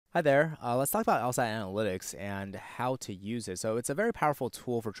Hi there. Let's talk about LSAT Analytics and how to use it. So it's a very powerful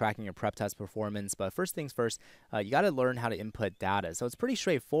tool for tracking your prep test performance. But first things first, you got to learn how to input data. So it's pretty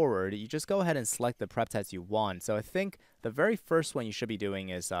straightforward. You just go ahead and select the prep test you want. So I think the very first one you should be doing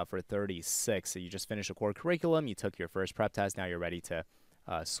is for 36. So you just finished a core curriculum. You took your first prep test. Now you're ready to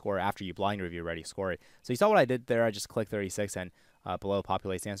score after you blind review, ready to score it. So you saw what I did there. I just clicked 36 and below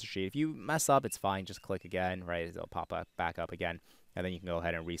populates answer sheet. If you mess up, it's fine. Just click again, right? It'll pop up back up again. And then you can go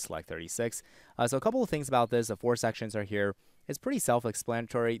ahead and reselect 36. So a couple of things about this. The 4 sections are here. It's pretty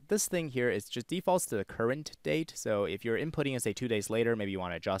self-explanatory. This thing here is just defaults to the current date. So if you're inputting it, say 2 days later, maybe you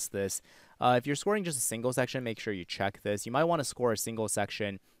want to adjust this. If you're scoring just a single section, make sure you check this. You might want to score a single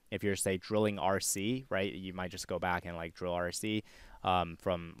section if you're, say, drilling RC, right? You might just go back and like drill RC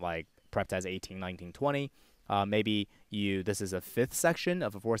from like prep test 18, 19, 20. Maybe this is a 5th section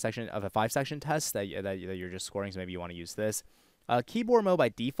of a 5-section test that you're just scoring. So maybe you want to use this. Keyboard mode by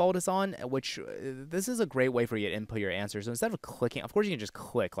default is on, which this is a great way for you to input your answers. So instead of clicking, of course you can just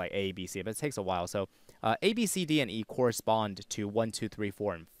click like A, B, C, but it takes a while. So A, B, C, D, and E correspond to 1, 2, 3,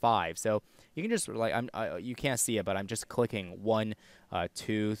 4, and 5. So you can just like you can't see it, but I'm just clicking 1,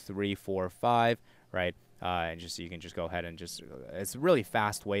 2, 3, 4, 5, right? And you can just go ahead and it's a really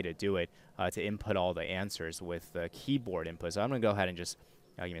fast way to do it to input all the answers with the keyboard input. So I'm gonna go ahead and just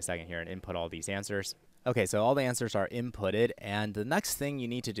give me a second here and input all these answers. Okay, so all the answers are inputted, and the next thing you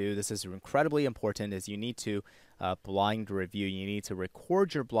need to do, this is incredibly important, is you need to blind review. You need to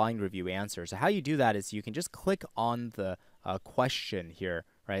record your blind review answer. So how you do that is you can just click on the question here,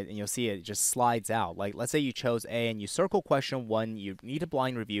 right? And you'll see it just slides out. Like, let's say you chose A and you circle question 1, you need to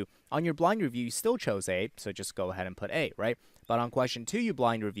blind review. On your blind review, you still chose A, so just go ahead and put A, right? But on question 2, you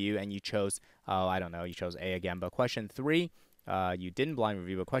blind review and you chose, I don't know, you chose A again. But question 3, you didn't blind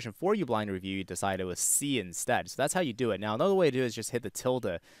review, but question 4 you blind review, you decided it was C instead. So that's how you do it. Now, another way to do it is just hit the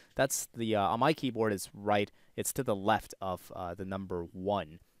tilde. That's the, on my keyboard, it's to the left of the number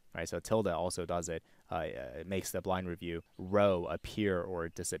 1, right? So tilde also does it. It makes the blind review row appear or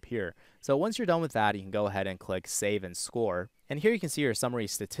disappear. So once you're done with that, you can go ahead and click Save and Score. And here you can see your summary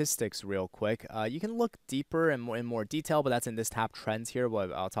statistics real quick. You can look deeper and in more detail, but that's in this tab Trends here.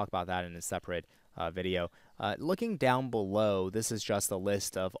 Well, I'll talk about that in a separate video. Looking down below, this is just a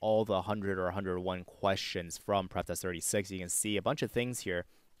list of all the 100 or 101 questions from Prep Test 36. You can see a bunch of things here.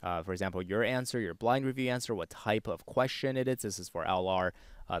 For example, your answer, your blind review answer, what type of question it is. This is for LR,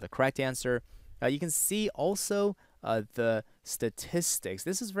 the correct answer. You can see also the statistics.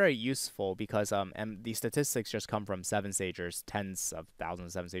 This is very useful because and the statistics just come from 7-stagers, tens of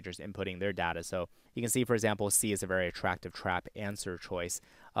thousands of 7-stagers inputting their data. So you can see, for example, C is a very attractive trap answer choice.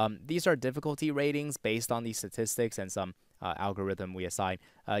 These are difficulty ratings based on these statistics and some algorithm we assign.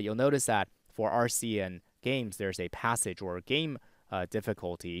 You'll notice that for RC and games, there's a passage or game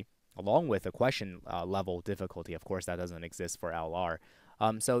difficulty along with a question level difficulty. Of course, that doesn't exist for LR.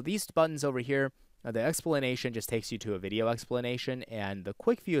 So these buttons over here, the explanation just takes you to a video explanation, and the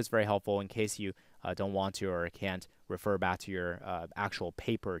quick view is very helpful in case you don't want to or can't refer back to your actual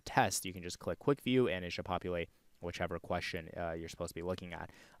paper test. You can just click quick view and it should populate whichever question you're supposed to be looking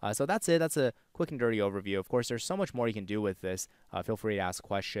at. So that's it. That's a quick and dirty overview. Of course, there's so much more you can do with this. Feel free to ask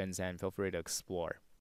questions and feel free to explore.